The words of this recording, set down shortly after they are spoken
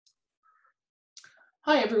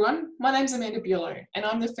Hi everyone, my name's Amanda Buelow and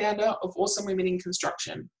I'm the founder of Awesome Women in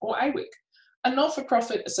Construction, or AWIC, a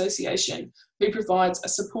not-for-profit association who provides a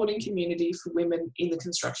supporting community for women in the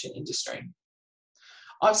construction industry.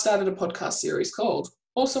 I've started a podcast series called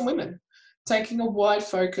Awesome Women, taking a wide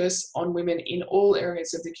focus on women in all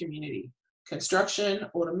areas of the community: construction,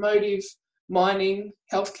 automotive, mining,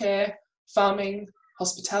 healthcare, farming,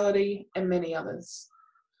 hospitality, and many others.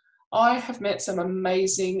 I have met some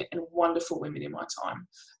amazing and wonderful women in my time,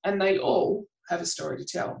 and they all have a story to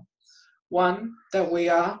tell, one that we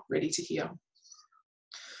are ready to hear.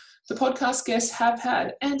 The podcast guests have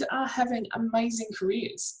had and are having amazing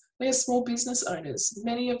careers. They are small business owners,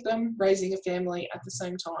 many of them raising a family at the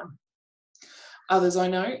same time. Others I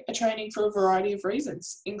know are training for a variety of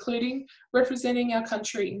reasons, including representing our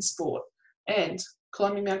country in sport and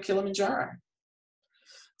climbing Mount Kilimanjaro.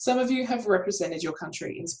 Some of you have represented your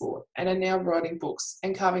country in sport and are now writing books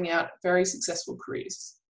and carving out very successful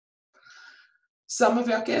careers. Some of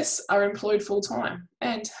our guests are employed full-time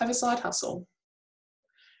and have a side hustle.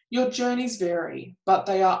 Your journeys vary, but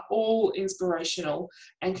they are all inspirational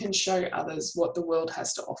and can show others what the world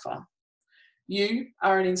has to offer. You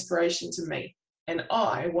are an inspiration to me, and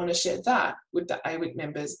I want to share that with the AWIC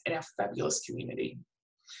members in our fabulous community.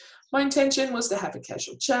 My intention was to have a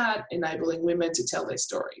casual chat, enabling women to tell their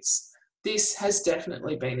stories. This has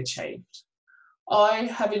definitely been achieved. I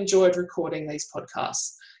have enjoyed recording these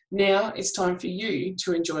podcasts. Now it's time for you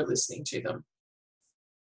to enjoy listening to them.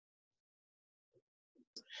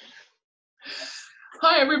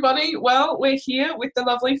 Hi everybody. Well, we're here with the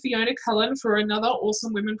lovely Fiona Cullen for another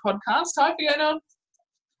Awesome Women podcast. Hi Fiona.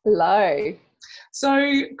 Hello.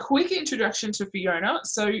 So, quick introduction to Fiona.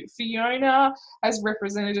 So, Fiona has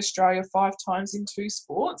represented Australia 5 times in 2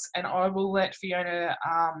 sports, and I will let Fiona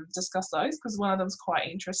discuss those because one of them's quite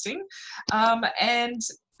interesting. And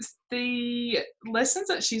the lessons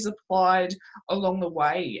that she's applied along the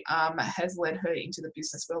way has led her into the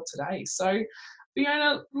business world today. So,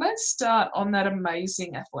 Fiona, let's start on that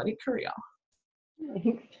amazing athletic career.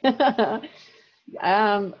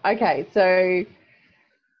 Okay, so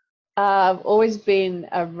I've always been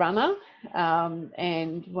a runner,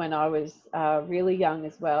 and when I was really young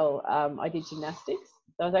as well, I did gymnastics.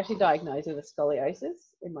 So I was actually diagnosed with a scoliosis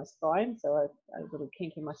in my spine, so I had a little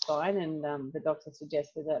kink in my spine, and the doctor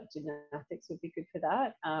suggested that gymnastics would be good for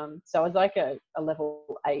that. So I was like a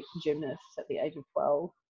level 8 gymnast at the age of 12.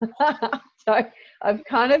 So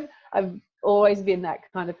I've always been that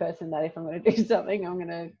kind of person that if I'm going to do something, I'm going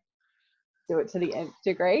to do it to the nth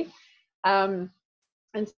degree.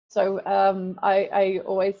 And so I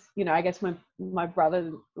always, I guess when my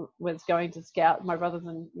brother was going to scout, my brothers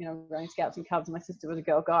and running scouts and cubs, my sister was a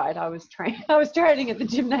girl guide. I was training at the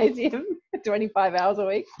gymnasium 25 hours a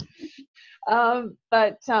week.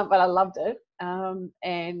 But I loved it. When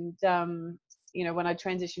I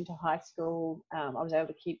transitioned to high school, I was able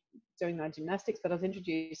to keep doing my gymnastics, but I was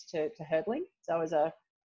introduced to hurdling. So I was a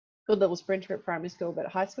good little sprinter at primary school, but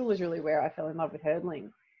high school was really where I fell in love with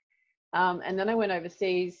hurdling. And then I went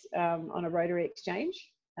overseas on a Rotary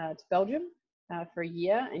exchange to Belgium for a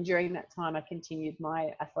year. And during that time, I continued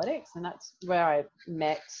my athletics. And that's where I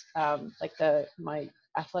met my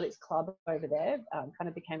athletics club over there, kind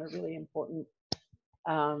of became a really important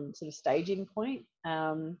sort of staging point.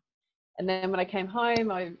 And then when I came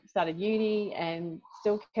home, I started uni and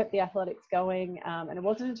still kept the athletics going. And it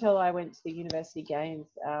wasn't until I went to the University Games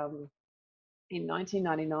in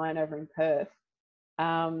 1999 over in Perth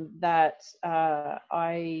that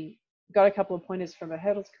I got a couple of pointers from a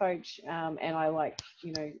hurdles coach, and I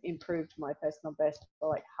improved my personal best for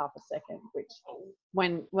like half a second, which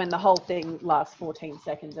when the whole thing lasts 14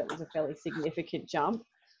 seconds, it was a fairly significant jump.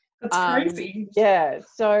 That's crazy. Yeah,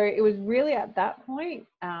 so it was really at that point,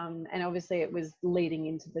 and obviously it was leading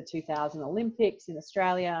into the 2000 Olympics in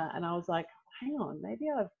Australia, and I was like, hang on, maybe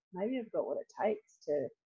I've got what it takes to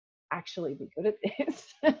actually be good at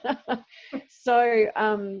this. So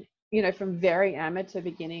from very amateur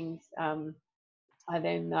beginnings,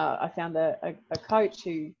 I found a coach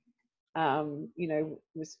who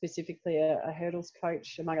was specifically a hurdles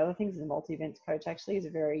coach, among other things. He's a multi-events coach. Actually, he's a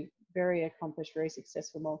very, very accomplished, very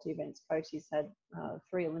successful multi-events coach. He's had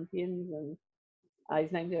 3 Olympians, and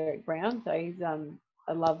his name's Eric Brown. So he's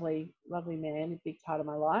a lovely man, a big part of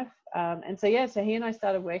my life. And so he and I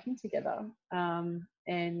started working together.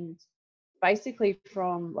 And basically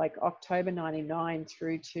from like October 99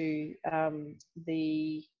 through to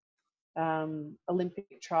the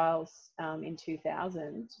Olympic trials in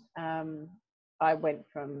 2000, I went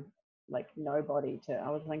from like nobody to, I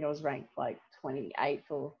was ranked like 28th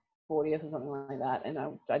or 40th or something like that. And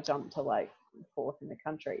I jumped to like 4th in the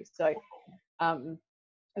country. So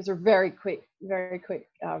was a very quick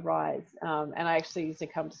rise. And I actually used to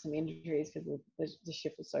come to some injuries because the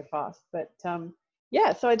shift was so fast. But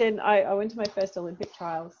yeah, so I went to my first Olympic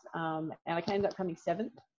trials, and I ended up coming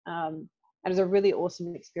 7th. And it was a really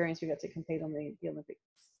awesome experience. We got to compete on the Olympics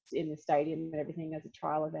in the stadium and everything as a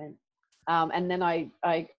trial event. And then I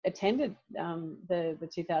attended the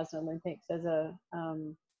 2000 Olympics as a,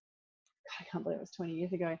 I can't believe it was 20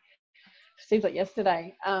 years ago. Seems like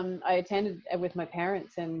yesterday. I attended with my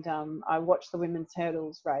parents, and I watched the women's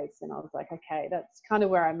hurdles race, and I was like, okay, that's kind of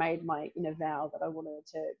where I made my inner vow that I wanted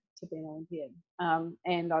to be an Olympian.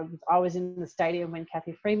 And I was in the stadium when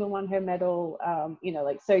Cathy Freeman won her medal.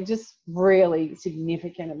 So just really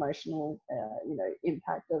significant emotional,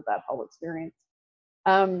 impact of that whole experience.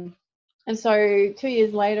 And so 2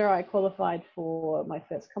 years later, I qualified for my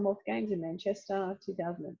first Commonwealth Games in Manchester,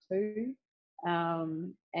 2002.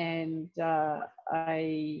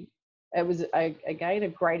 It was again a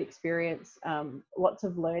great experience, lots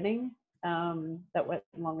of learning that went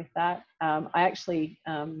along with that. I actually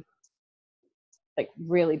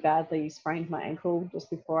really badly sprained my ankle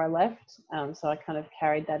just before I left, so I kind of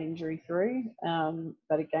carried that injury through,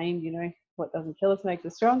 but again, what doesn't kill us makes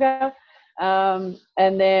us stronger. And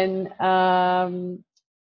then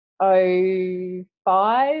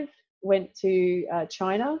 2005 went to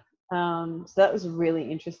China. So that was a really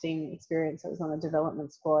interesting experience. I was on a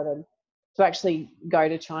development squad, and to actually go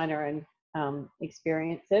to China and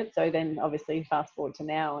experience it. So then obviously fast forward to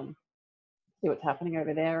now and see what's happening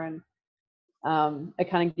over there. And it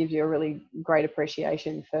kind of gives you a really great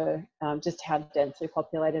appreciation for just how densely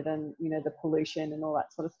populated and, the pollution and all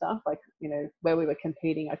that sort of stuff. Where we were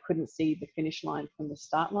competing, I couldn't see the finish line from the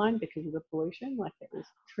start line because of the pollution. It was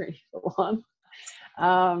pretty full on.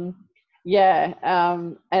 And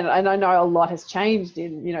I know a lot has changed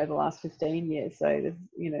in the last 15 years, so there's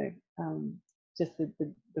just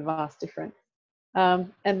the vast difference.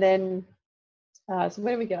 And then so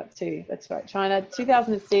where do we get up to? That's right, China.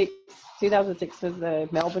 2006 was the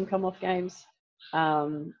Melbourne Commonwealth Games,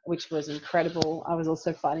 which was incredible. I was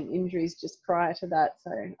also fighting injuries just prior to that,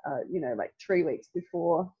 so 3 weeks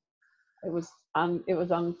before, it was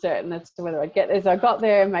uncertain as to whether I'd get there. So I got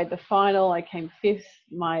there, made the final. I came 5th.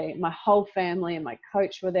 My whole family and my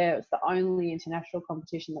coach were there. It was the only international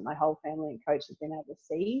competition that my whole family and coach had been able to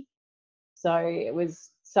see. So it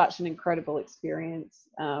was such an incredible experience.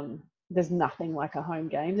 There's nothing like a home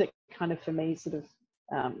games. It kind of, for me, sort of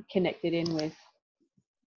connected in with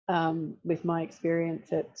my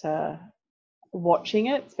experience at watching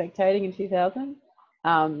it, spectating in 2000.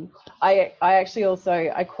 I actually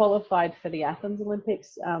also, I qualified for the Athens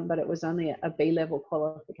Olympics, but it was only a B-level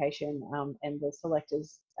qualification, and the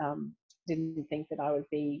selectors didn't think that I would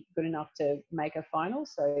be good enough to make a final,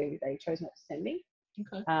 so they chose not to send me.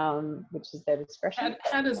 Okay. Which is their discretion.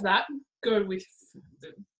 How does that go with?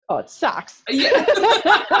 Oh, it sucks. Yeah.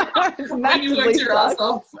 When you worked your ass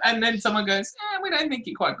off and then someone goes, we don't think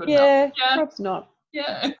you're quite good enough. Yeah, perhaps not.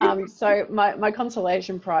 Yeah. So my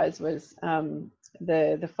consolation prize was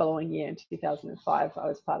the following year in 2005. I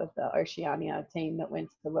was part of the Oceania team that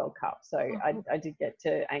went to the World Cup. So I did get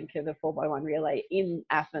to anchor the 4x1 relay in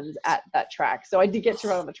Athens at that track. So I did get to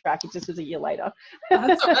run on the track. It just was a year later.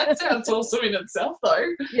 That sounds awesome in itself,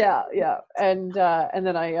 though. Yeah. And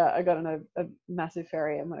then I got on a massive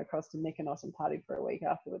ferry and went across to Mykonos and partied for a week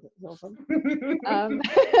afterwards. It was awesome.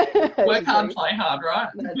 Work hard, play hard,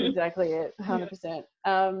 right? That's exactly it. 100%.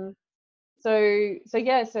 So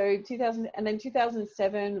 2000, and then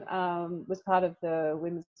 2007 was part of the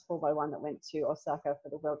women's 4x1 that went to Osaka for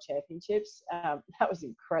the World Championships. That was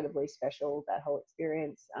incredibly special, that whole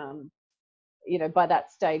experience. By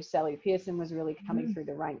that stage, Sally Pearson was really coming through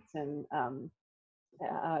the ranks, and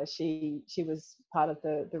she was part of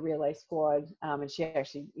the relay squad, and she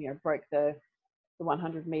actually broke the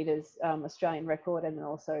 100 meters Australian record, and then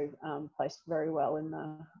also placed very well in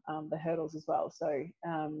the hurdles as well. So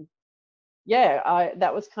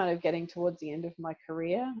that was kind of getting towards the end of my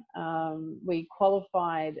career. We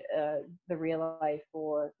qualified the relay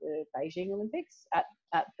for the Beijing Olympics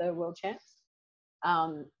at the World Champs.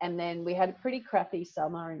 And then we had a pretty crappy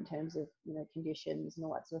summer in terms of conditions and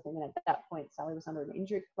all that sort of thing. And at that point, Sally was under an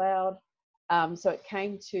injury cloud. So it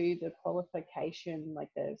came to the qualification, like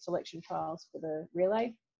the selection trials for the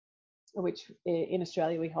relay, which in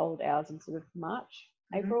Australia we hold ours in sort of March,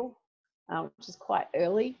 April, which is quite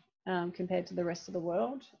early compared to the rest of the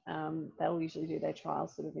world. They'll usually do their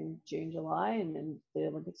trials sort of in June, July, and then the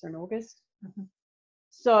Olympics are in August.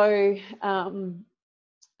 So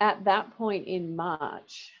at that point in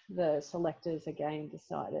March, the selectors again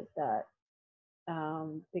decided that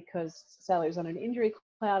because Sally was on an injury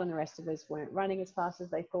cloud, and the rest of us weren't running as fast as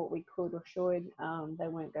they thought we could or should. They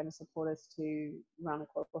weren't going to support us to run a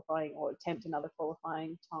qualifying or attempt another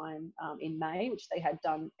qualifying time in May, which they had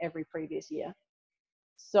done every previous year.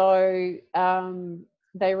 So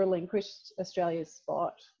they relinquished Australia's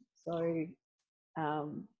spot. So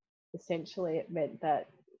essentially it meant that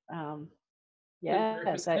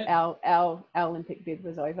that our Olympic bid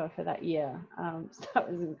was over for that year. So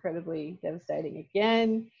that was incredibly devastating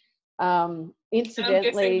again.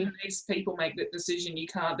 Incidentally, when these people make that decision,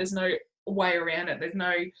 there's no way around it. There's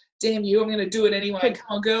no, damn you, I'm going to do it anyway. Come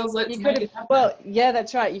on, girls, let's make it happen. Well, yeah,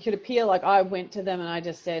 that's right. You could appeal. Like, I went to them and I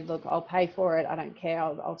just said, look, I'll pay for it. I don't care.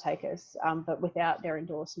 I'll take us. But without their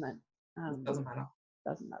endorsement, doesn't matter.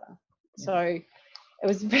 Doesn't matter. Yeah. So it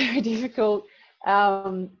was very difficult.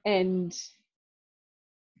 And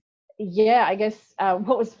yeah, I guess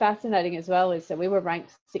what was fascinating as well is that we were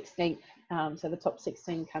ranked 16th. So the top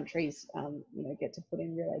 16 countries, get to put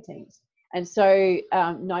in relay teams. And so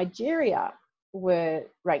Nigeria were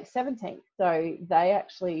ranked 17th. So they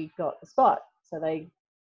actually got the spot. So they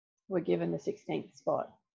were given the 16th spot.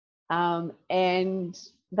 And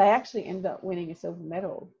they actually ended up winning a silver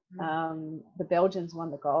medal. The Belgians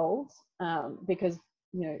won the gold because,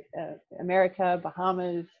 America,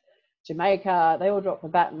 Bahamas, Jamaica, they all dropped the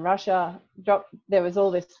bat, and Russia there was all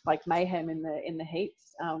this like mayhem in the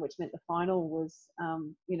heats, which meant the final was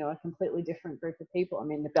a completely different group of people. I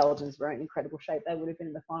mean, the Belgians were in incredible shape. They would have been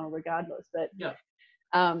in the final regardless. But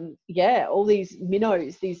all these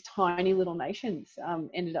minnows, these tiny little nations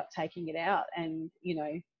ended up taking it out. And,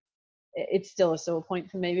 it's still a sore point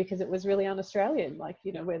for me because it was really un-Australian. Like,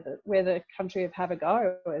 we're the country of have a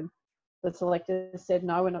go, and the selectors said,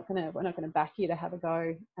 no, we're not going to back you to have a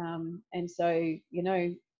go. And so,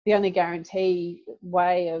 the only guarantee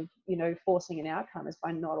way of, forcing an outcome is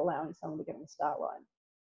by not allowing someone to get on the start line.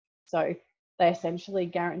 So they essentially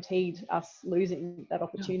guaranteed us losing that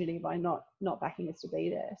opportunity by not backing us to be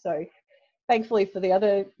there. So thankfully for the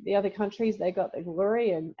other countries, they got the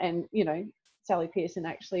glory, and Sally Pearson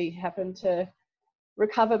actually happened to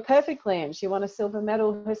recover perfectly, and she won a silver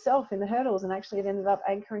medal herself in the hurdles, and actually it ended up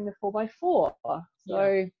anchoring the 4x4.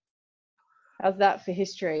 So how's that for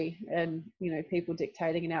history? And people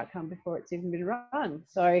dictating an outcome before it's even been run.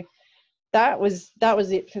 So that was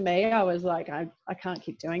it for me. I was like, I can't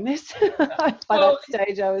keep doing this. By that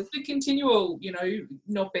stage I was the continual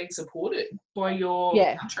not being supported by your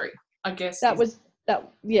country, I guess. That was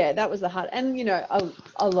the hard. And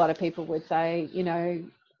a lot of people would say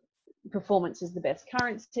performance is the best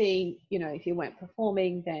currency. If you weren't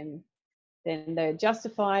performing, then they're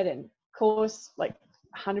justified. And of course, like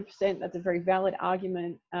 100%, that's a very valid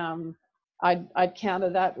argument. I'd counter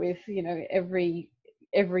that with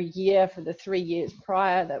every year for the 3 years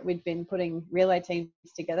prior that we'd been putting relay teams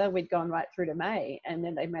together, we'd gone right through to May, and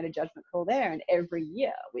then they made a judgment call there, and every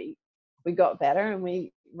year we got better, and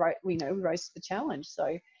we rose to the challenge.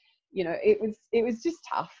 So it was just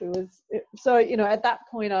tough. At that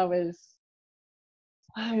point I was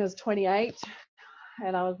 28,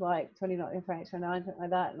 and I was like 29, 29, something like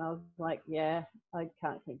that, and I was like, I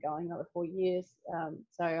can't keep going another 4 years.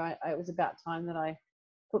 So it was about time that I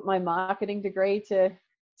put my marketing degree to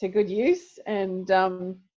good use, and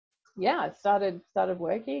I started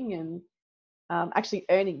working and actually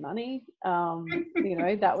earning money.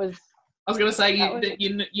 That was. I was going to say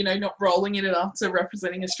not rolling in it after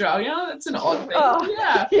representing Australia. That's an odd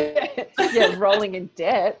thing. Rolling in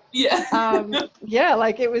debt.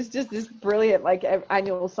 Like it was just this brilliant like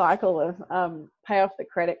annual cycle of pay off the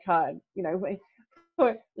credit card.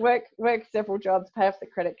 Work several jobs, pay off the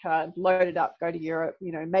credit card, load it up, go to Europe.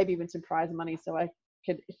 Maybe even some prize money so I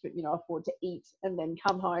could afford to eat, and then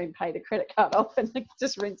come home, pay the credit card off, and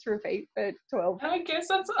just rinse repeat for 12. And I guess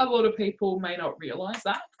that's a lot of people may not realise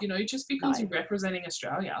that, just because you're representing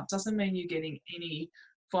Australia doesn't mean you're getting any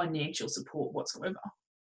financial support whatsoever.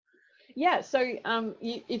 Yeah, so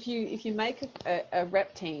if you make a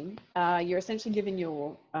rep team, you're essentially given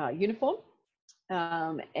your uniform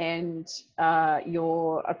and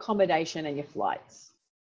your accommodation and your flights.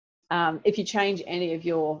 If you change any of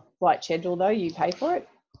your flight schedule, though, you pay for it.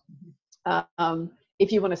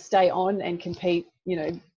 If you want to stay on and compete,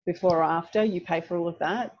 before or after, you pay for all of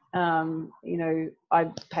that. I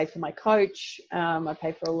pay for my coach. I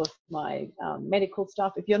pay for all of my medical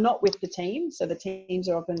stuff. If you're not with the team, so the teams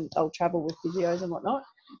are often, they'll travel with physios and whatnot,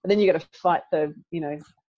 but then you got to fight the,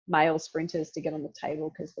 male sprinters to get on the table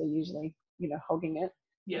because they're usually, hogging it.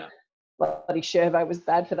 Yeah. Bloody Shervo was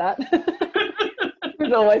bad for that. He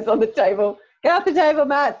was always on the table. Get off the table,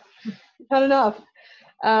 Matt. Not enough.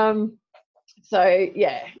 So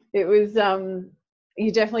yeah, it was.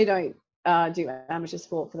 You definitely don't do amateur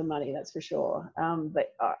sport for the money, that's for sure.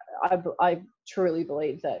 But I truly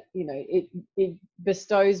believe that, you know, it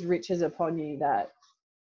bestows riches upon you that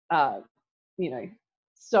you know,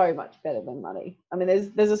 so much better than money. I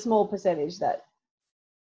mean, there's a small percentage that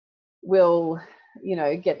will, you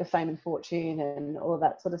know, get the fame and fortune and all of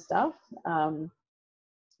that sort of stuff.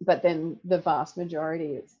 But then the vast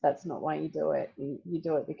majority, that's not why you do it. You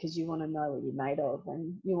do it because you want to know what you're made of,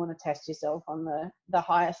 and you want to test yourself on the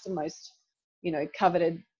highest and most, you know,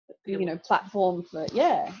 coveted, you know, platform for,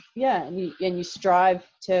 and you strive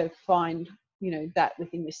to find, you know, that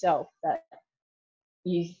within yourself that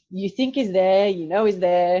you think is there, you know, is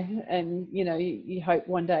there, and, you know, you hope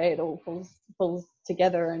one day it all falls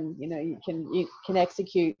together, and, you know, you can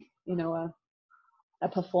execute, you know, a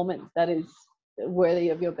performance that is worthy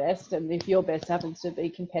of your best. And if your best happens to be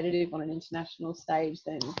competitive on an international stage,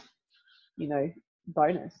 then, you know,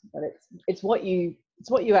 bonus. But it's what you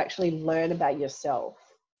actually learn about yourself.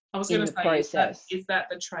 I was going to say, is that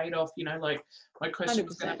the trade-off? You know, like my question 100%.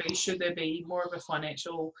 Was going to be, should there be more of a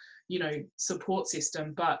financial, you know, support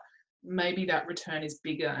system? But maybe that return is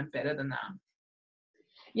bigger and better than that.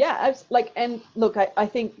 Yeah, like, and look, I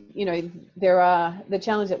think, you know, the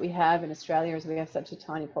challenge that we have in Australia is we have such a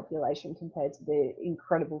tiny population compared to the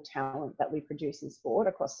incredible talent that we produce in sport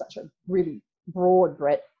across such a really broad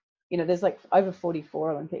breadth. You know, there's like over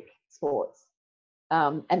 44 Olympic sports.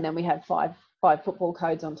 And then we have five football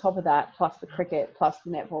codes on top of that, plus the cricket, plus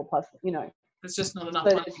the netball, plus, you know. There's just not enough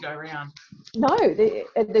money to go around. No,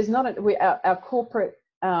 there's not. Our corporate,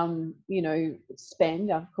 you know,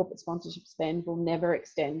 our corporate sponsorship spend will never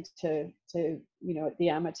extend to you know, the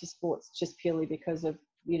amateur sports, just purely because of,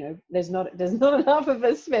 you know, there's not enough of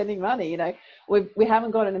us spending money. You know, we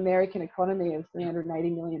haven't got an American economy of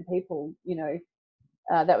 380 million people, you know,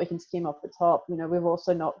 that we can skim off the top. You know, we've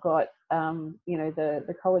also not got, you know,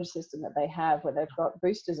 the college system that they have, where they've got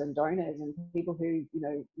boosters and donors and people who, you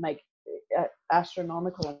know, make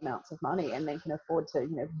astronomical amounts of money and then can afford to,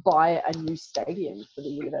 you know, buy a new stadium for the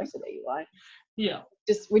university, right? Yeah.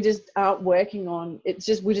 We just aren't working on,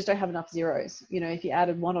 we just don't have enough zeros. You know, if you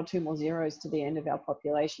added 1 or 2 more zeros to the end of our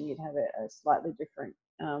population, you'd have a slightly different,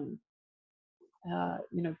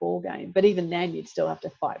 you know, ball game. But even then, you'd still have to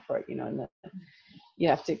fight for it, you know, and you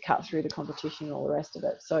have to cut through the competition and all the rest of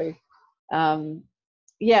it. So,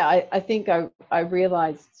 yeah, I think I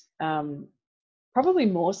realized, probably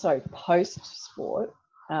more so post-sport,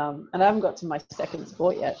 and I haven't got to my second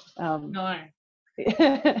sport yet. No.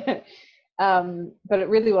 But it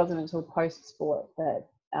really wasn't until post-sport that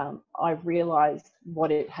I realized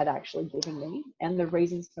what it had actually given me and the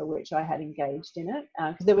reasons for which I had engaged in it.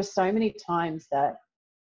 Because there were so many times that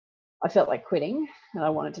I felt like quitting and I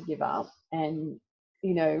wanted to give up. And,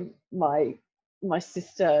 you know, my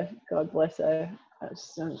sister, God bless her,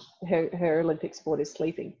 her Olympic sport is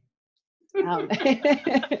sleeping.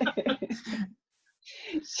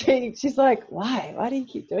 She's like, why do you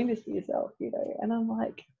keep doing this to yourself, you know? And I'm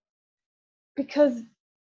like, because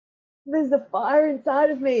there's a fire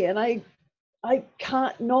inside of me and I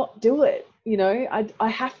can't not do it, you know. I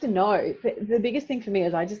have to know. The biggest thing for me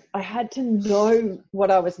is I had to know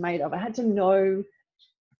what I was made of. I had to know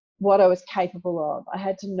what I was capable of. I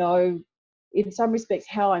had to know, in some respects,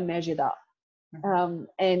 how I measured up.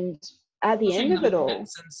 And at the end of it all, and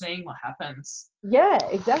seeing what happens. Yeah,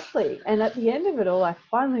 exactly. And at the end of it all, I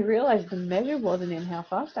finally realized the measure wasn't in how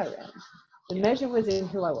fast I ran. The measure was in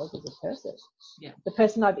who I was as a person. Yeah. The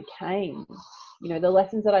person I became, you know, the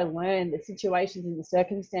lessons that I learned, the situations and the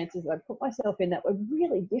circumstances I put myself in that were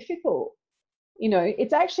really difficult. You know,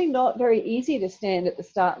 it's actually not very easy to stand at the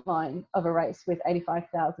start line of a race with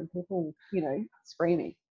 85,000 people, you know,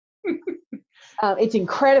 screaming. It's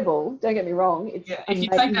incredible, don't get me wrong. It's if you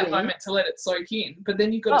take that moment to let it soak in, but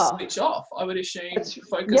then you've got to switch off, I would assume, to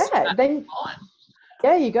focus on that line.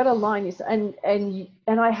 Yeah, you got to line yourself, and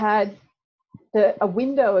I had a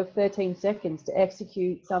window of 13 seconds to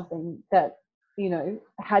execute something that, you know,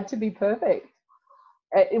 had to be perfect,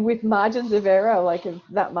 with margins of error like of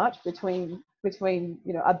that much between,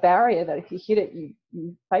 you know, a barrier that if you hit it, you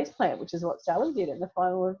face plant, which is what Sally did in the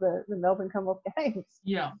final of the Melbourne Commonwealth Games.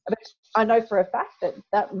 Yeah. But I know for a fact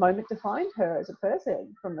that moment defined her as a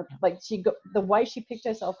person, from she got the way she picked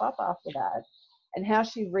herself up after that and how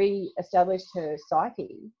she re-established her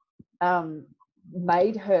psyche,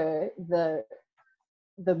 made her the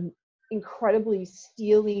incredibly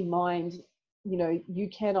steely mind. You know, you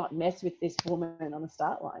cannot mess with this woman on the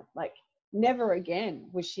start line. Like, never again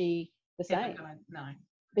was she the same. No.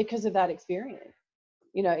 Because of that experience.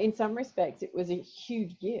 You know, in some respects, it was a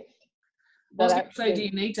huge gift. I was going to say, do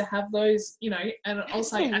you need to have those, you know, and I'll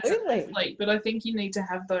say as an Absolutely. athlete, but I think you need to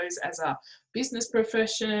have those as a business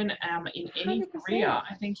profession, in any 100%. career.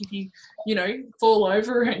 I think if you, you know, fall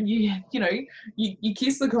over and you know, you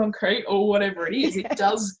kiss the concrete or whatever it is, it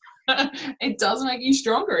does, it does make you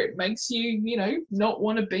stronger. It makes you, you know, not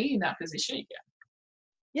want to be in that position again.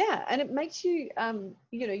 Yeah, and it makes you,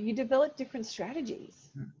 you know, you develop different strategies.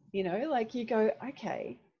 You know, like you go,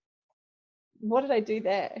 okay, what did I do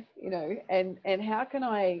there? You know, and how can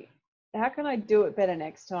I do it better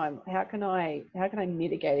next time? How can I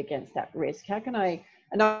mitigate against that risk? How can I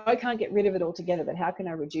know I can't get rid of it altogether, but how can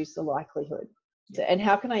I reduce the likelihood? So, and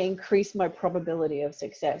how can I increase my probability of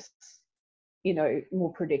success, you know,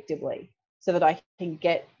 more predictably, so that I can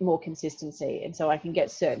get more consistency, and so I can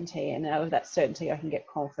get certainty, and out of that certainty I can get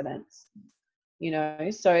confidence. You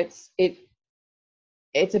know, so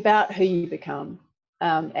it's about who you become.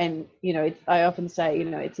 And you know, I often say, you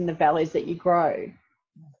know, it's in the valleys that you grow,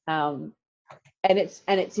 and it's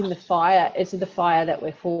in the fire. It's in the fire that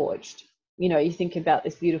we're forged. You know, you think about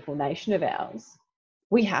this beautiful nation of ours.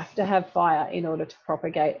 We have to have fire in order to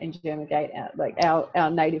propagate and germinate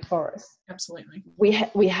our native forests. Absolutely.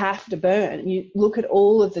 We have to burn. You look at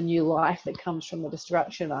all of the new life that comes from the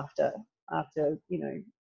destruction after you know,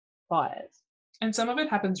 fires. And some of it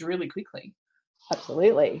happens really quickly.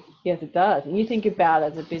 Absolutely. Yes, it does. And you think about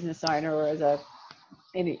as a business owner or as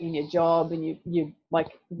in your job, and you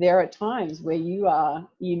like, there are times where you are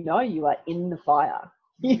in the fire.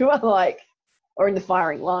 You are like, or in the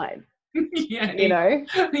firing line. Yeah. You know?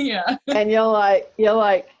 Yeah. And you're like,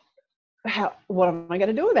 what am I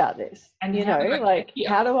going to do about this? And you know, like,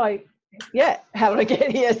 how do I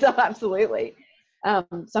get here? So absolutely.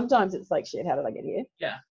 Sometimes it's like, shit, how did I get here?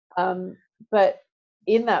 Yeah. But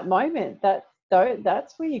in that moment,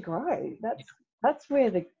 that's where you grow. That's where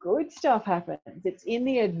the good stuff happens. It's in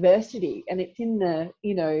the adversity, and it's in the,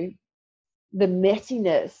 you know, the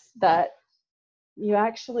messiness that you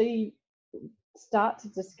actually start to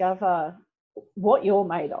discover what you're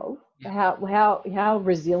made of, how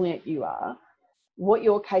resilient you are, what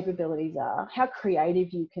your capabilities are, how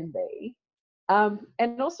creative you can be,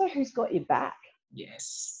 and also who's got your back.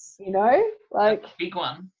 Yes. You know, like, that's a big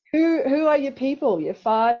one. Who are your people, your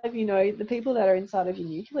five, you know, the people that are inside of your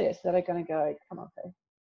nucleus that are going to go, come on, okay,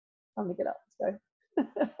 time to get up, let's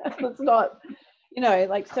go. Let's not, you know,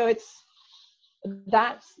 like, so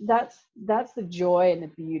that's the joy and the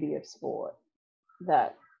beauty of sport,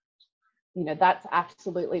 that, you know, that's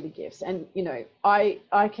absolutely the gifts. And, you know, I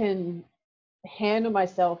can handle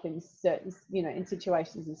myself in certain, you know, in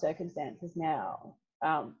situations and circumstances now,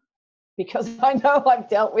 because I know I've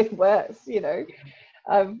dealt with worse, you know.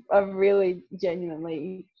 I've really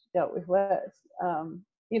genuinely dealt with worse,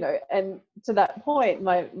 you know, and to that point,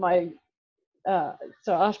 so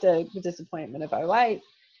after the disappointment of 2008,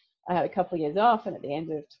 I had a couple of years off, and at the end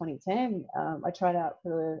of 2010, I tried out for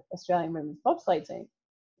the Australian women's bobsleigh team.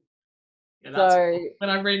 Yeah, so when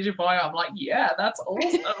I read your bio, I'm like, yeah, that's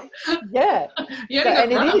awesome. Yeah. You only got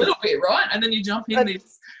to run a little bit, right? And then you jump in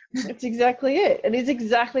this. That's exactly it. And it's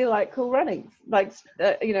exactly like Cool Runnings. Like,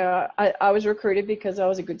 you know, I was recruited because I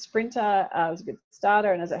was a good sprinter, I was a good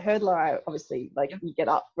starter, and as a hurdler, I obviously, like, you get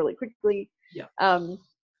up really quickly. Yeah.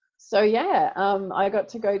 So yeah, I got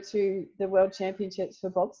to go to the World Championships for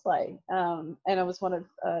bobsleigh, and I was one of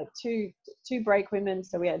two brake women.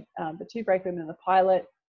 So we had the two brake women and the pilot.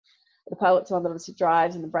 The pilot's the one that obviously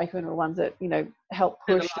drives, and the brake women are the ones that, you know, help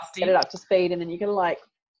push, get it up to speed, and then you can, like,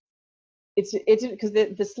 it's because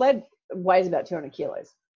the sled weighs about 200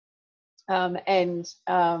 kilos, and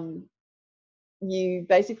you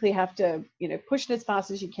basically have to, you know, push it as fast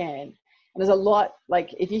as you can. And there's a lot,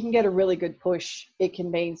 like, if you can get a really good push, it can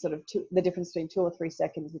mean sort of the difference between 2 or 3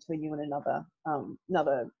 seconds between you and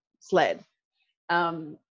another sled.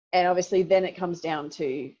 And obviously then it comes down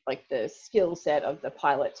to, like, the skill set of the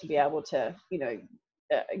pilot to be able to, you know,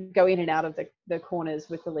 go in and out of the corners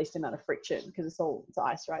with the least amount of friction, because it's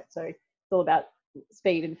ice, right? So it's all about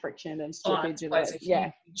speed and friction and slippage and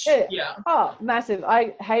yeah. Oh, massive.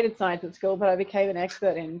 I hated science at school, but I became an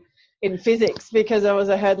expert in physics because I was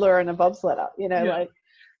a hurdler and a bobsledder. You know, like,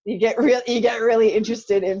 you get really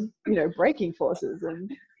interested in, you know, braking forces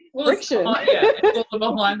and friction. It's all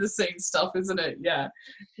the behind the scenes stuff, isn't it? Yeah,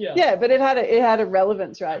 but it had a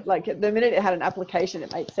relevance, right? Like, the minute it had an application,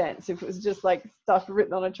 it made sense. If it was just like stuff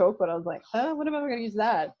written on a chalkboard, I was like, what am I going to use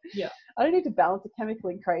that? Yeah, I don't need to balance a chemical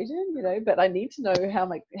equation, you know, but I need to know how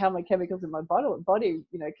my chemicals in my body,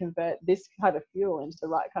 you know, convert this kind of fuel into the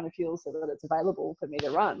right kind of fuel so that it's available for me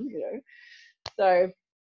to run, you know. So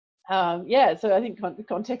so I think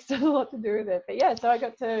context has a lot to do with it. But yeah, so I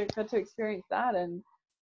got to experience that, and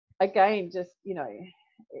again, just, you know,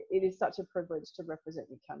 it is such a privilege to represent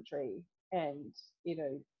your country, and, you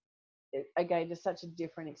know, again, just such a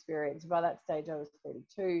different experience. By that stage, I was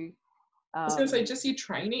 32. I was going to say, just your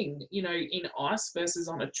training, you know, in ice versus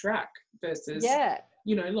on a track versus, yeah,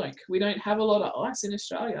 you know, like we don't have a lot of ice in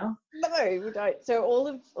Australia. no, we don't. So all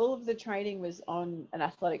of the training was on an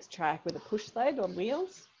athletics track with a push sled on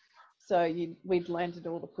wheels. So we'd landed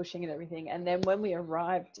all the pushing and everything. And then when we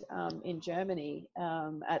arrived in Germany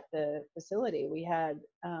at the facility, we had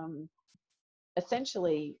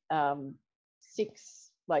essentially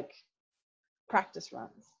 6 like practice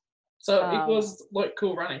runs. So it was like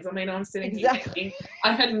cool runnings. I mean, I'm sitting here exactly. thinking,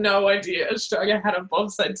 I had no idea Australia had a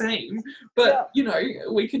bobsled team, but you know,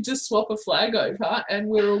 we could just swap a flag over and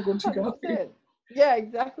we're all good to go. 100%. Yeah,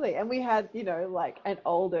 exactly. And we had, you know, like an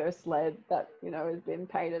older sled that, you know, has been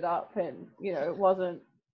painted up, and, you know, it wasn't,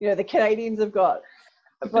 you know, the Canadians have got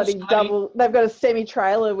a bloody double, they've got a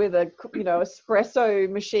semi-trailer with a, you know, espresso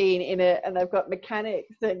machine in it, and they've got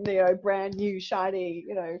mechanics and, you know, brand new, shiny,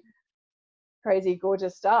 you know, crazy,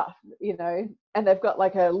 gorgeous stuff, you know, and they've got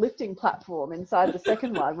like a lifting platform inside the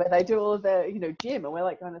second one where they do all of their, you know, gym, and we're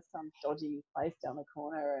like going to some dodgy place down the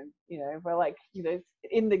corner, and, you know, we're like, you know,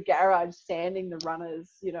 in the garage sanding the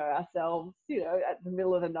runners, you know, ourselves, you know, at the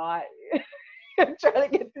middle of the night trying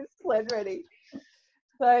to get this sled ready.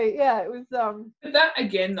 So yeah, it was that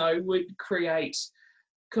again though would create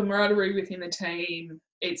camaraderie within the team.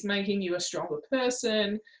 It's making you a stronger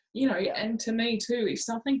person, you know, and to me too, if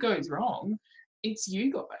something goes wrong, it's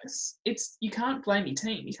you guys. You can't blame your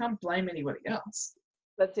team. You can't blame anybody else.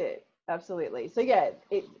 That's it. Absolutely. So yeah,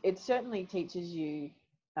 it certainly teaches you,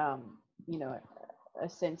 you know, a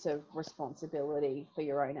sense of responsibility for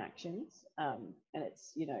your own actions. And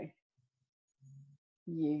it's, you know,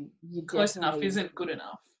 you close enough isn't good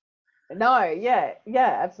enough. No, yeah,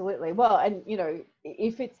 absolutely. Well, and, you know,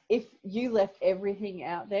 if you left everything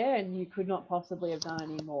out there and you could not possibly have done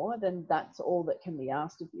any more, then that's all that can be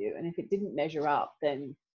asked of you. And if it didn't measure up,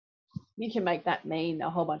 then you can make that mean a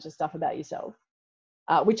whole bunch of stuff about yourself,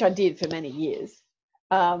 which I did for many years.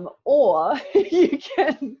 Or you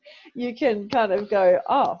can kind of go,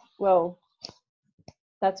 oh, well,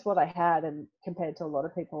 that's what I had, and compared to a lot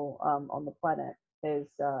of people on the planet, there's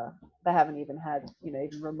they haven't even had, you know,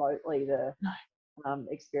 even remotely the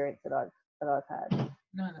experience that I've had.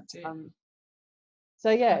 No, that's it.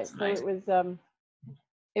 So yeah, that's so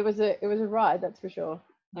it was a ride, that's for sure.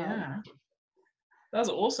 Yeah. That was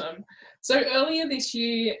awesome. So earlier this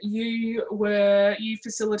year, you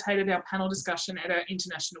facilitated our panel discussion at our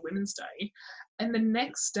International Women's Day, and the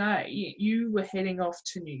next day you were heading off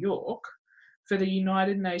to New York for the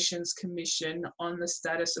United Nations Commission on the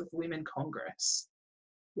Status of Women Congress.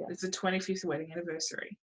 Yeah. It's the 25th wedding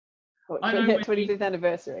anniversary. I know 25th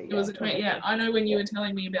anniversary. It was a 20. Yeah, I know when you were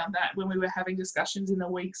telling me about that, when we were having discussions in the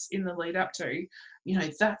weeks in the lead up to, you know,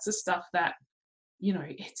 that's the stuff that, you know,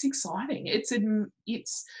 it's exciting. It's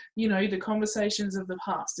you know, the conversations of the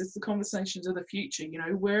past. It's the conversations of the future. You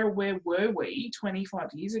know, where were we 25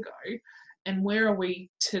 years ago, and where are we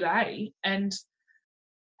today? And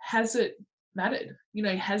has it mattered? You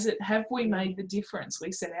know, have we made the difference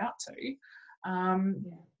we set out to?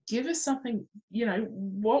 Give us something. You know,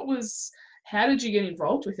 how did you get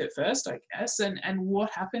involved with it first, I guess, and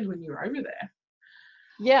what happened when you were over there?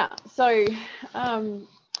 Yeah. So.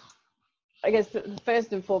 I guess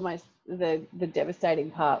first and foremost, the devastating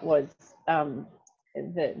part was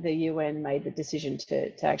the UN made the decision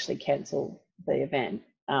to actually cancel the event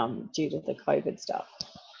due to the COVID stuff.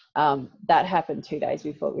 That happened 2 days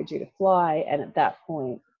before we were due to fly, and at that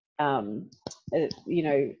point, you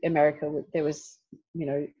know, America, there was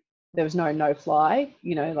no fly.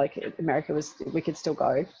 You know, like America we could still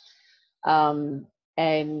go.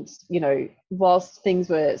 And, you know, whilst things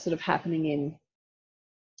were sort of happening in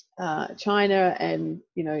China, and,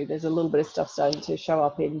 you know, there's a little bit of stuff starting to show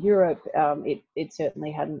up in Europe, it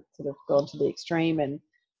certainly hadn't sort of gone to the extreme, and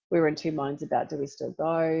we were in two minds about, do we still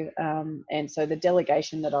go? And so the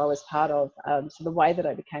delegation that I was part of, so the way that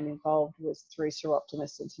I became involved was through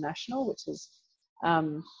Soroptimist International, which is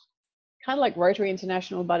kind of like Rotary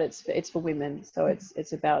International, but it's for women. So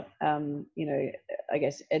it's about, you know, I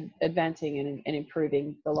guess advancing and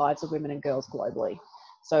improving the lives of women and girls globally.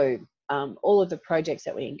 So all of the projects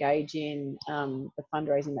that we engage in, the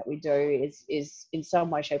fundraising that we do is in some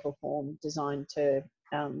way, shape or form designed to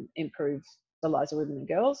improve the lives of women and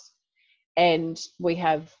girls. And we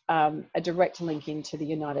have a direct link into the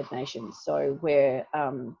United Nations. So we're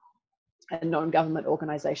a non-government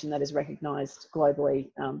organisation that is recognised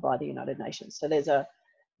globally by the United Nations. So there's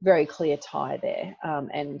very clear tie there,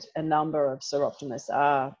 and a number of Soroptimists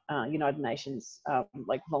are United Nations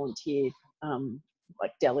like volunteered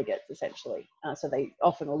like delegates essentially. So they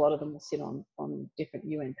often, a lot of them will sit on different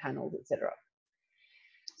UN panels, etc.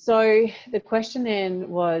 So the question then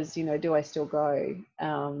was, do I still go?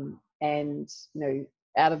 And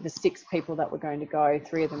out of the 6 people that were going to go,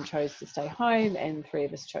 3 of them chose to stay home, and 3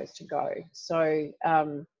 of us chose to go. So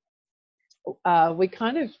we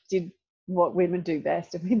kind of did what women do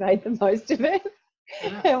best, and we made the most of it.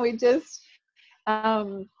 Yeah. And we just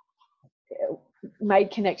made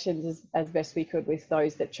connections as best we could with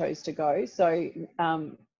those that chose to go. So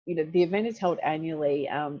the event is held annually,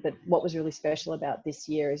 but what was really special about this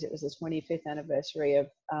year is it was the 25th anniversary of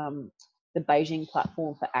the Beijing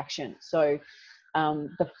Platform for Action. So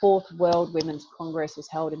the 4th World Women's Congress was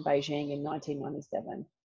held in Beijing in 1997.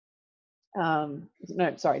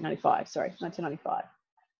 1995.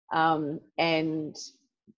 And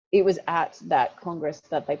it was at that Congress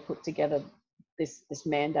that they put together this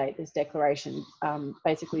mandate, this declaration,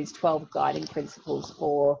 basically these 12 guiding principles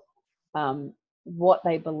for what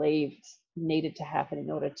they believed needed to happen in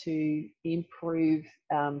order to improve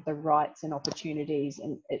the rights and opportunities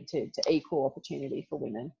and to equal opportunity for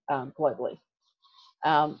women globally.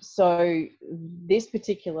 So this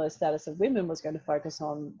particular status of women was going to focus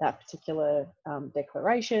on that particular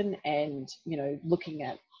declaration and, looking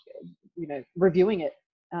at, reviewing it,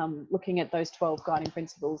 looking at those 12 guiding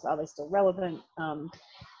principles. Are they still relevant?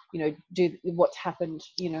 Do what's happened,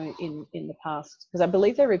 in the past, because I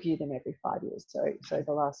believe they review them every 5 years. So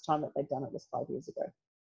the last time that they'd done it was 5 years ago.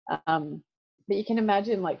 But you can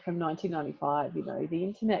imagine, like, from 1995, the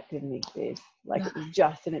internet didn't exist. Like, it was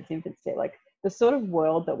just in its infancy. Like, the sort of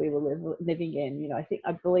world that we were living in,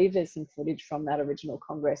 I believe there's some footage from that original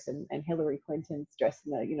Congress and Hillary Clinton's dressed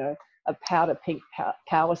in a powder pink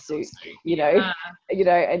power suit,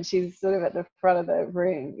 and she's sort of at the front of the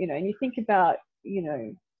room, and you think about,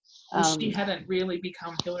 she hadn't really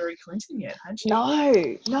become Hillary Clinton yet, had she? No,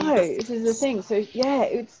 this is the thing. So yeah,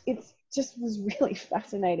 it's just was really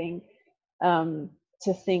fascinating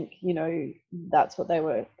to think, that's what they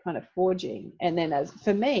were kind of forging. And then as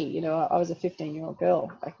for me, I was a 15-year-old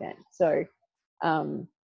girl back then. So,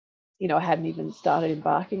 I hadn't even started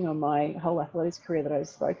embarking on my whole athletics career that I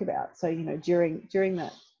spoke about. So, during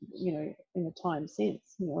that, in the time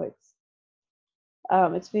since,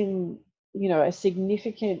 it's been, a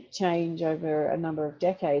significant change over a number of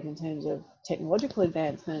decades in terms of technological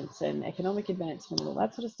advancements and economic advancement and all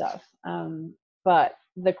that sort of stuff. But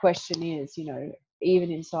the question is,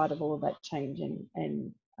 even inside of all of that change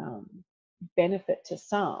and benefit to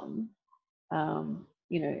some,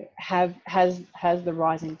 has the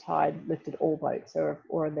rising tide lifted all boats, or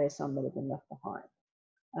are there some that have been left behind?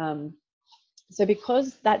 So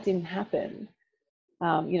because that didn't happen,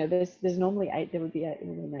 there's normally there would be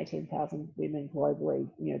 18,000 women globally,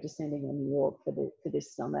 descending on New York for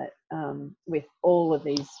this summit, with all of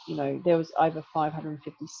these, there was over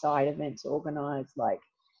 550 side events organized, like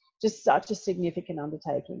just such a significant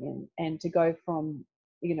undertaking, and to go from,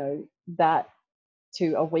 that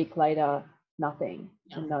to a week later, nothing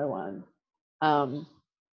and no one.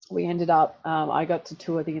 We ended up, I got to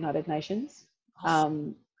tour the United Nations.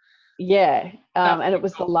 And it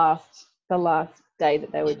was the last day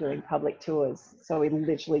that they were doing public tours, so we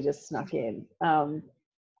literally just snuck in.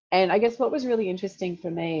 And I guess what was really interesting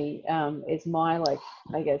for me is my,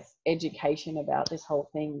 education about this whole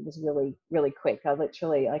thing was really, really quick. I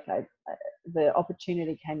literally, the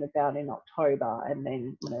opportunity came about in October, and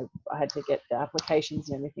then, I had to get the applications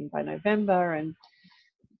and everything by November, and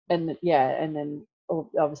then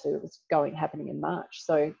obviously it was happening in March.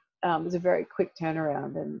 So it was a very quick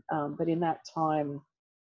turnaround, and but in that time,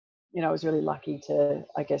 I was really lucky to,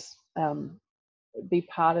 be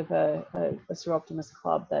part of a Soroptimist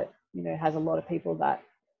club that, has a lot of people that,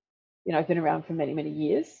 have been around for many, many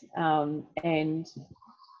years. And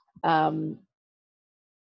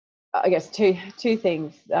I guess two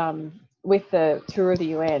things. With the tour of the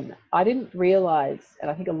UN, I didn't realize,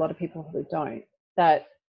 and I think a lot of people probably don't, that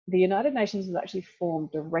the United Nations was actually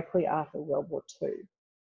formed directly after World War II.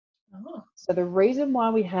 Oh. So the reason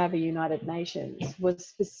why we have a United Nations was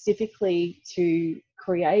specifically to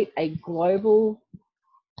create a global,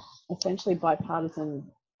 essentially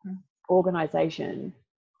bipartisan organization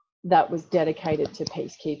that was dedicated to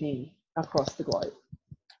peacekeeping across the globe.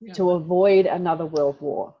 Yeah. To avoid another world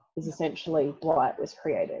war is essentially why it was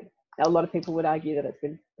created. Now, a lot of people would argue that it's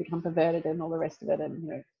become perverted and all the rest of it,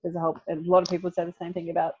 and there's and a lot of people would say the same thing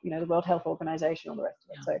about the World Health Organization and all the rest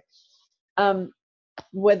of it. So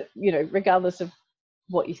whether regardless of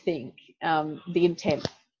what you think, the intent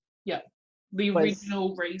the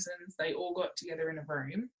original reasons they all got together in a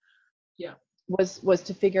room. Yeah. Was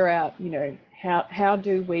to figure out, you know, how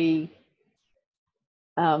do we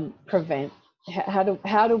prevent,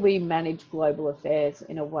 how do we manage global affairs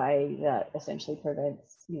in a way that essentially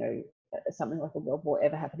prevents, you know, something like a world war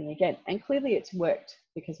ever happening again? And clearly it's worked,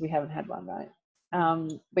 because we haven't had one, right?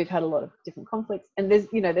 We've had a lot of different conflicts, and there's,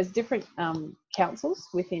 you know, there's different councils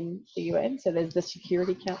within the UN. So there's the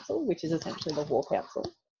Security Council, which is essentially the War Council.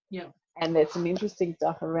 Yeah. And there's some interesting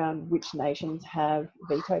stuff around which nations have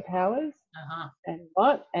veto powers and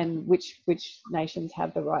what, and which nations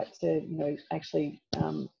have the right to, you know, actually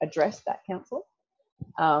address that council.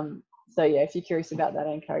 So yeah, if you're curious about that,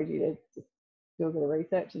 I encourage you to do a bit of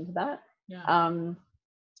research into that. Yeah.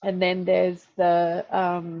 And then there's the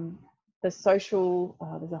social,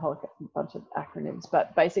 there's a whole bunch of acronyms,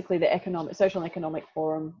 but basically the Social and Economic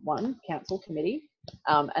Forum Council Committee,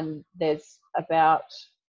 and there's about,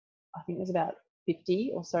 I think there's about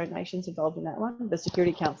 50 or so nations involved in that one. The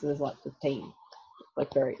Security Council is like 15,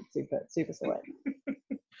 like very super select.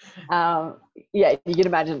 Yeah, you can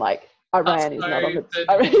imagine like Iran is not on the.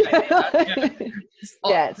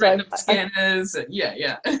 Yeah, so scanners.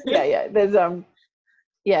 Yeah. There's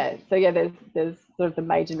there's sort of the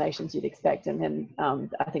major nations you'd expect, and then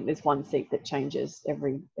I think there's one seat that changes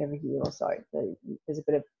every year or so. So there's a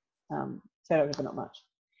bit of turnover, but not much.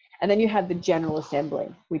 And then you have the General Assembly,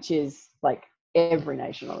 which is like every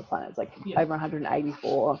nation on the planet. It's like over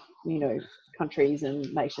 184, you know, countries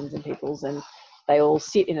and nations and peoples, and they all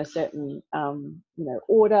sit in a certain, you know,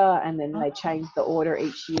 order, and then they change the order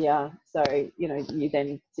each year. So, you know, you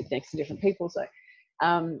then sit next to different people. So,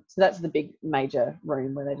 so that's the big major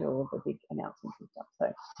room where they do all the big announcements and stuff.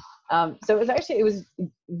 So, so it was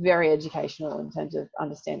very educational in terms of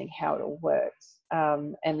understanding how it all works.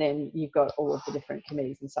 And then you've got all of the different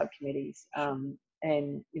committees and subcommittees,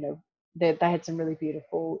 and you know, they had some really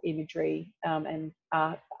beautiful imagery and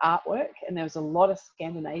artwork, and there was a lot of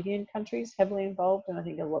Scandinavian countries heavily involved, and I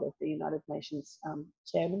think a lot of the United Nations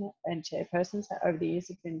chairmen and chairpersons over the years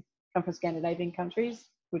have come from Scandinavian countries,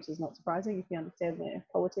 which is not surprising if you understand their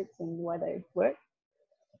politics and the way they work.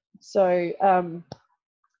 So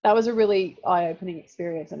that was a really eye-opening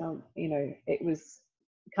experience, and you know, it was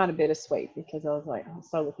kind of bittersweet, because I was like, I'm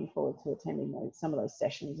so looking forward to attending some of those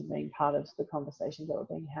sessions and being part of the conversations that were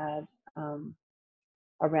being had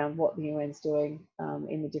around what the UN's doing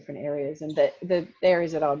in the different areas. And the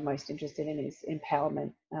areas that I'm most interested in is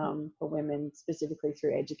empowerment for women, specifically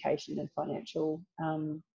through education and financial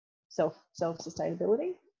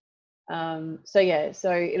self-sustainability. So yeah,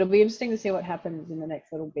 so it'll be interesting to see what happens in the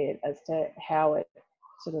next little bit as to how it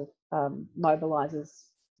sort of mobilizes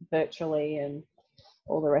virtually and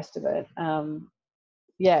all the rest of it.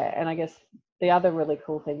 Yeah, and I guess the other really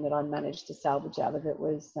cool thing that I managed to salvage out of it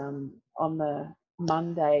was on the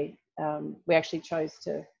Monday, we actually chose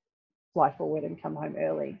to fly forward and come home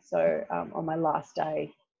early. So on my last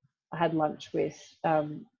day, I had lunch with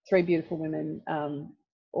 3 beautiful women,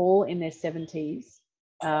 all in their 70s.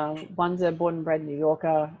 One's a born and bred New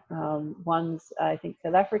Yorker, one's I think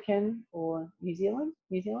South African or New Zealand,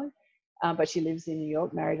 but she lives in New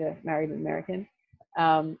York, married an American.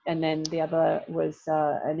 And then the other was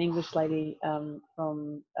an English lady who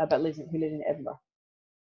lives in Edinburgh.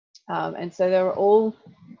 And so they were all,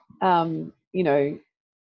 you know,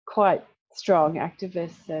 quite strong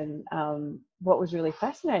activists. And what was really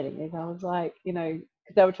fascinating is I was like, you know,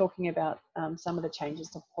 because they were talking about some of the changes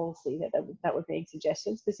to policy that were being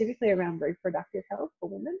suggested, specifically around reproductive health for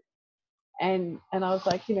women. And I was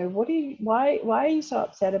like, you know, why are you so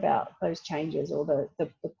upset about those changes or the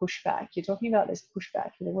pushback? You're talking about this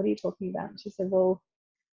pushback, you know, what are you talking about? And she said, well,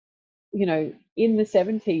 you know, in the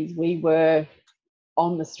 70s, we were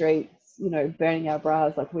on the streets, you know, burning our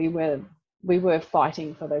bras, like we were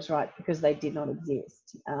fighting for those rights because they did not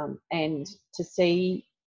exist. And to see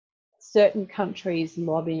certain countries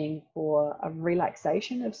lobbying for a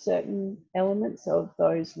relaxation of certain elements of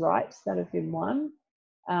those rights that have been won,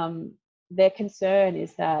 their concern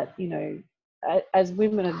is that, you know, as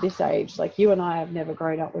women of this age, like you and I have never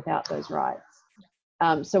grown up without those rights.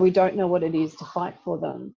 So we don't know what it is to fight for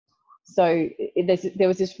them. So there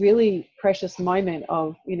was this really precious moment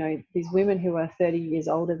of, you know, these women who are 30 years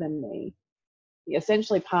older than me,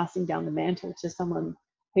 essentially passing down the mantle to someone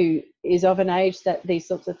who is of an age that these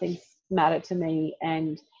sorts of things matter to me.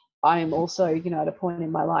 And I am also, you know, at a point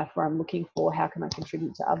in my life where I'm looking for how can I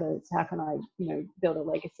contribute to others? How can I, you know, build a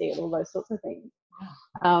legacy and all those sorts of things.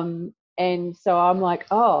 And so I'm like,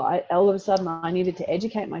 all of a sudden I needed to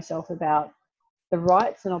educate myself about the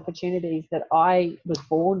rights and opportunities that I was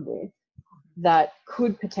born with, that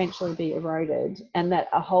could potentially be eroded and that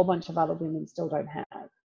a whole bunch of other women still don't have.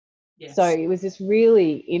 Yes. So it was this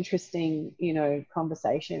really interesting,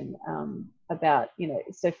 conversation about,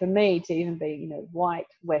 so for me to even be, white,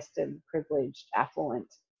 Western, privileged, affluent,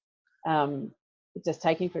 just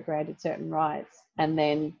taking for granted certain rights, and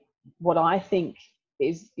then what I think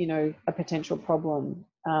is, a potential problem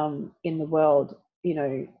in the world,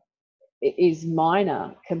 is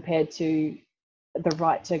minor compared to the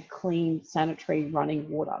right to clean, sanitary running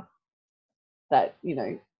water that,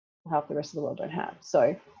 half the rest of the world don't have.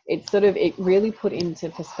 So it really put into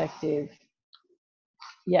perspective,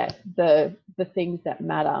 the things that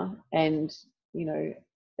matter, and,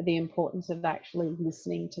 the importance of actually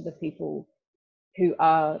listening to the people who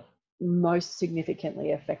are most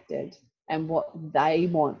significantly affected and what they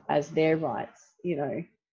want as their rights,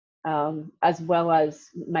 as well as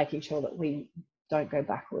making sure that we don't go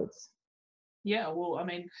backwards. Yeah, well, I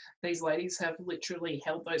mean, these ladies have literally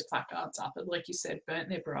held those placards up and, like you said, burnt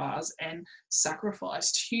their bras and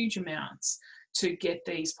sacrificed huge amounts to get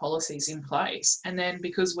these policies in place. And then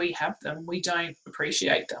because we have them, we don't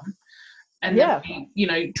appreciate them. And then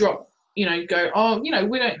we, drop, go, oh, we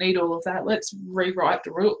don't need all of that. Let's rewrite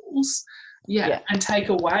the rules. And take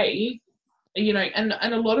away, and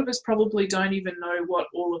a lot of us probably don't even know what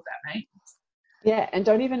all of that means. Yeah, and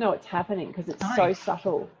don't even know it's happening because it's so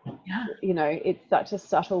subtle. Yeah. It's such a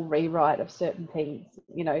subtle rewrite of certain things.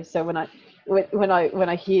 So when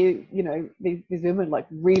I hear, these women like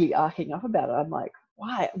really arcing up about it, I'm like,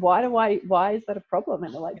 why is that a problem?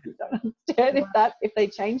 And they're like, you don't understand if they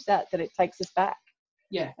change that, then it takes us back.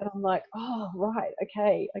 Yeah. And I'm like, oh right,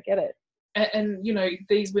 okay, I get it. And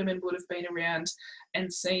these women would have been around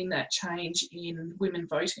and seen that change in women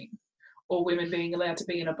voting, or women being allowed to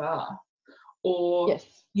be in a bar. Or,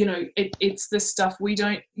 it's the stuff we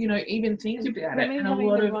don't, even think about it. And a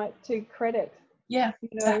lot of right to credit. Yeah,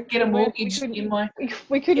 to get a mortgage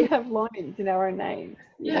we couldn't have loans in our own names.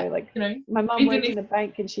 My mum worked in a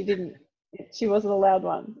bank and she wasn't allowed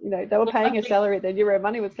one. They were paying her salary, they knew where her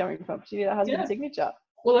money was coming from. She needed a husband's signature.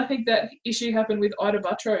 Well, I think that issue happened with Ida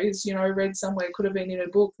Buttrose, I read somewhere, could have been in a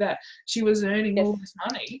book, that she was earning all this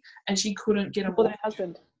money and she couldn't get a mortgage. Her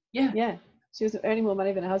husband. Yeah. Yeah. She was earning more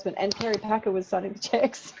money than her husband, and Kerry Packer was signing the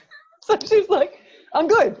checks. So she's like, I'm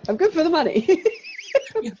good for the money.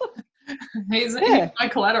 He's my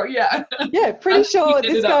collateral, pretty sure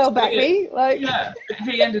this guy will back me.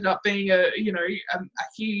 He ended up being a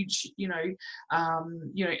huge,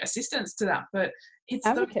 assistance to that. But it's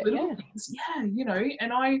advocate, those little things,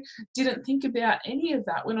 and I didn't think about any of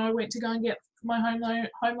that when I went to go and get my home loan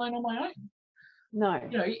on my own. No.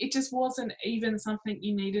 It just wasn't even something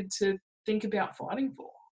you needed to think about fighting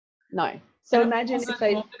for. No. So imagine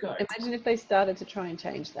if they started to try and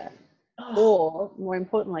change that. Or more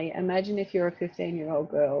importantly, imagine if you're a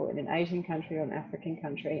 15-year-old girl in an Asian country or an African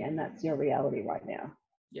country and that's your reality right now.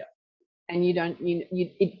 Yeah. And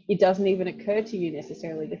it doesn't even occur to you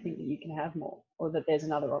necessarily to think that you can have more or that there's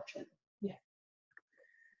another option. Yeah.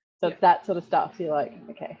 So that sort of stuff, you're like,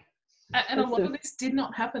 okay. And a lot of this did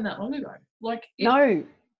not happen that long ago. No.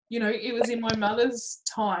 It was in my mother's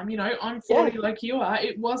time. I'm 40 like you are.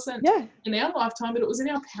 It wasn't in our lifetime, but it was in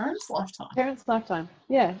our parents' lifetime. Parents' lifetime.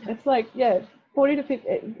 Yeah. It's 40 to 50,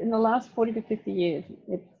 in the last 40 to 50 years,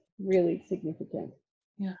 it's really significant.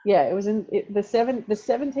 Yeah. Yeah, it was the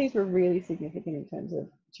 70s were really significant in terms of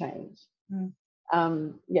change.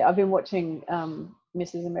 I've been watching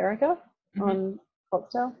Mrs. America on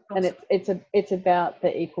Foxtel, and it's about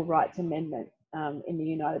the Equal Rights Amendment in the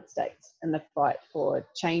United States and the fight for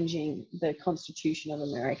changing the Constitution of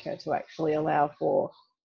America to actually allow for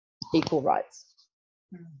equal rights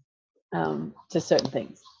to certain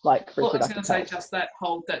things like reproductive I was going to say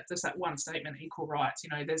health. just that one statement, equal rights.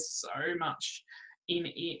 There's so much in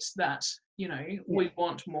it that we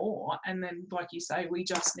want more, and then like you say, we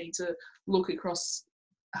just need to look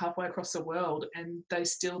halfway across the world and they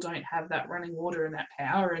still don't have that running water and that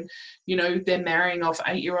power, and they're marrying off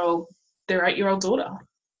their 8-year-old daughter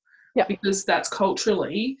because that's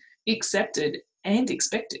culturally accepted and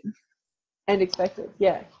expected.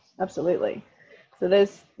 Yeah, absolutely. So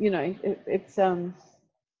there's it's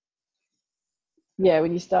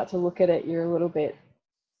when you start to look at it, you're a little bit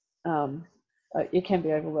it can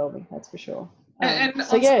be overwhelming, that's for sure. And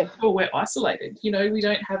we're isolated. We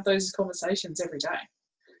don't have those conversations every day.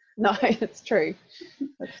 No, that's true.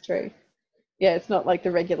 Yeah, it's not like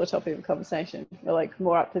the regular topic of conversation. We're like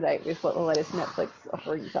more up to date with what the latest Netflix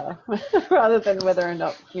offerings are, rather than whether or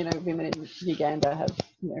not women in Uganda have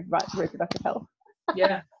right to reproductive health.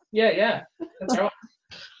 Yeah, that's right.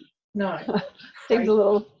 No, seems a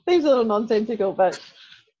little nonsensical, but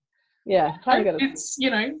Yeah, kind of got to. It's, you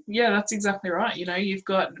know, yeah, that's exactly right. You know, you've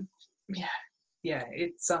got, yeah,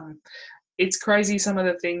 it's crazy some of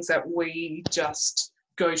the things that we just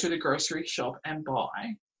go to the grocery shop and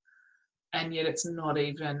buy, and yet it's not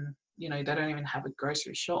even, you know, they don't even have a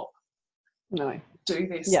grocery shop. No. Do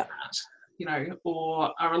this, Yeah. that, you know,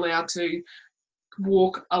 or are allowed to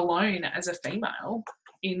walk alone as a female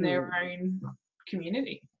in their own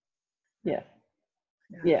community. Yeah.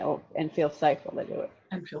 Yeah, and feel safe while they do it.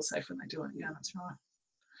 And feel safe when they do it. Yeah, that's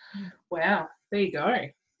right. Wow, there you go.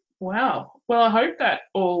 Wow. Well, I hope that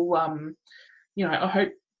all, you know, I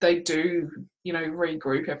hope they do, you know,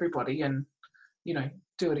 regroup everybody and, you know,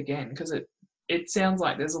 do it again, because it sounds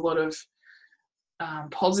like there's a lot of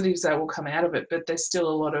positives that will come out of it, but there's still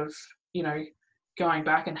a lot of, you know, going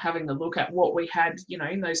back and having a look at what we had, you know,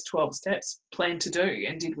 in those 12 steps planned to do,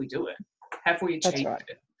 and did we do it? Have we achieved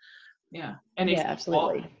it? Yeah. And if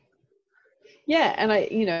absolutely. Yeah, and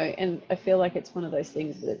I feel like it's one of those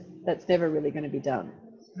things that's never really going to be done.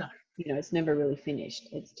 No. You know, it's never really finished.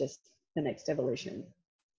 It's just the next evolution.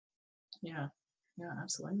 Yeah,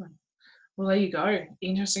 absolutely. Well, there you go.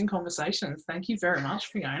 Interesting conversations. Thank you very much,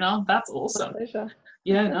 Fiona. That's awesome. My pleasure.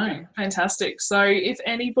 Yeah, no, fantastic. So if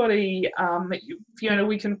anybody, Fiona,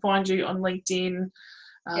 we can find you on LinkedIn.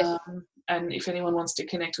 Yes. And if anyone wants to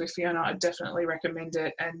connect with Fiona, I definitely recommend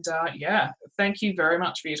it. And yeah, thank you very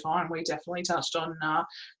much for your time. We definitely touched on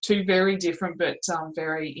two very different but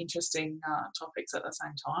very interesting topics at the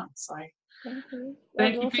same time. So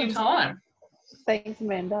thank you for your time. Thanks,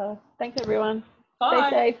 Amanda. Thanks, everyone. Bye.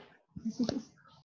 Stay safe.